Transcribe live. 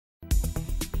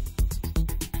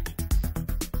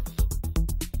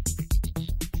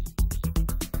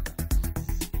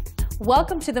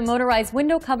Welcome to the Motorized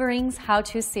Window Coverings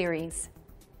How-To Series.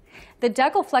 The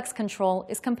Decoflex control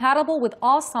is compatible with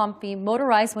all Somfy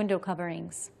motorized window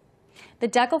coverings. The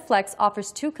Decoflex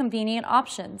offers two convenient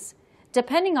options.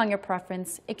 Depending on your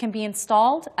preference, it can be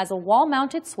installed as a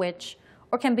wall-mounted switch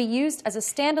or can be used as a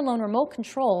standalone remote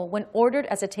control when ordered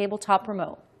as a tabletop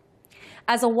remote.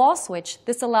 As a wall switch,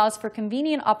 this allows for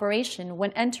convenient operation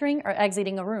when entering or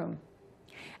exiting a room.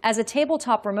 As a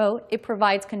tabletop remote, it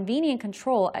provides convenient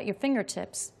control at your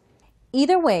fingertips.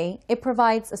 Either way, it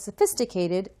provides a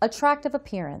sophisticated, attractive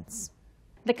appearance.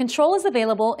 The control is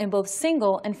available in both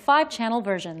single and 5-channel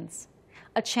versions.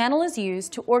 A channel is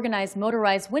used to organize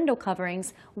motorized window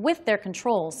coverings with their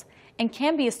controls and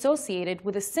can be associated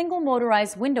with a single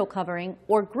motorized window covering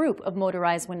or group of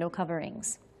motorized window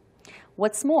coverings.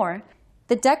 What's more,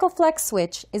 the Decoflex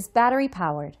switch is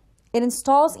battery-powered. It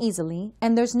installs easily,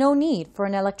 and there's no need for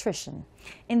an electrician.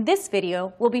 In this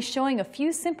video, we'll be showing a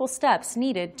few simple steps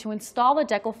needed to install the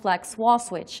Decoflex wall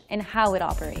switch and how it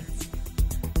operates.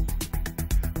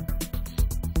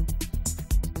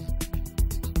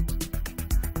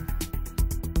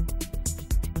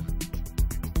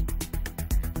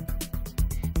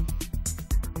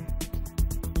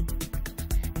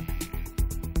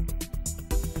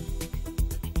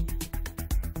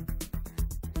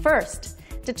 First,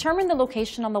 determine the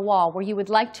location on the wall where you would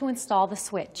like to install the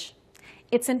switch.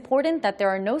 It's important that there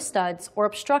are no studs or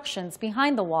obstructions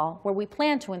behind the wall where we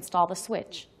plan to install the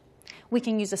switch. We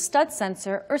can use a stud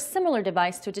sensor or similar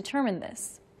device to determine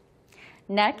this.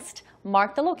 Next,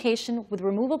 mark the location with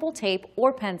removable tape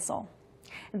or pencil.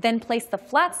 Then place the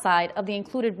flat side of the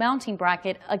included mounting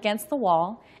bracket against the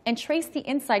wall and trace the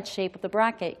inside shape of the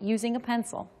bracket using a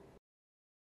pencil.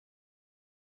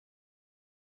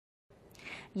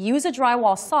 Use a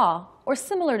drywall saw or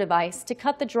similar device to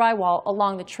cut the drywall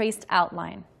along the traced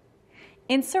outline.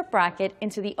 Insert bracket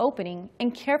into the opening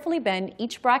and carefully bend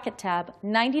each bracket tab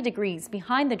 90 degrees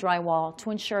behind the drywall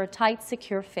to ensure a tight,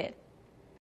 secure fit.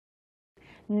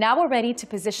 Now we're ready to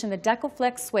position the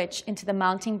Decoflex switch into the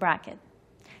mounting bracket.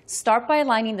 Start by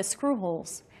aligning the screw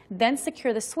holes, then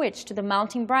secure the switch to the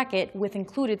mounting bracket with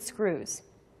included screws.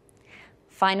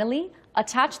 Finally,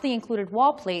 attach the included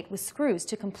wall plate with screws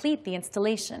to complete the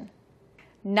installation.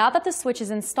 Now that the switch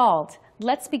is installed,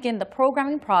 let's begin the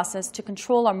programming process to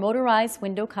control our motorized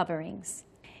window coverings.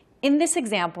 In this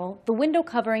example, the window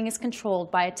covering is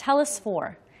controlled by a Telus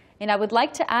 4, and I would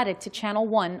like to add it to channel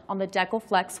 1 on the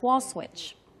Decoflex wall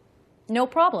switch. No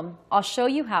problem, I'll show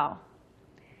you how.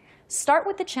 Start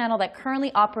with the channel that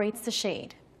currently operates the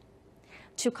shade.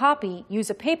 To copy, use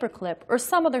a paper clip or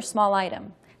some other small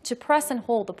item. To press and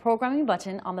hold the programming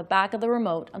button on the back of the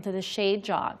remote until the shade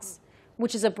jogs,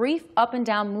 which is a brief up and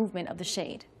down movement of the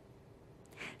shade.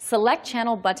 Select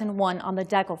channel button 1 on the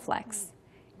Decoflex.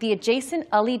 The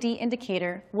adjacent LED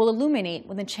indicator will illuminate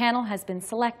when the channel has been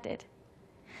selected.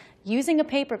 Using a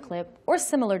paper clip or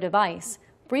similar device,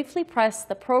 briefly press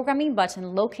the programming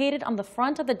button located on the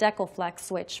front of the Decoflex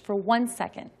switch for 1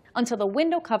 second until the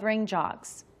window covering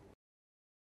jogs.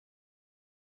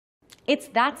 It's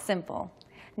that simple.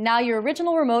 Now your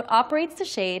original remote operates the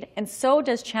shade, and so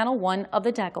does channel 1 of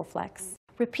the Decoflex.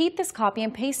 Repeat this copy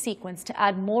and paste sequence to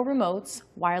add more remotes,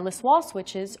 wireless wall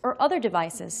switches, or other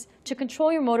devices to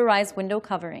control your motorized window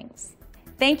coverings.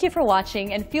 Thank you for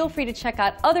watching, and feel free to check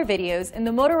out other videos in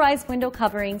the Motorized Window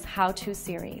Coverings How-To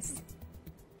series.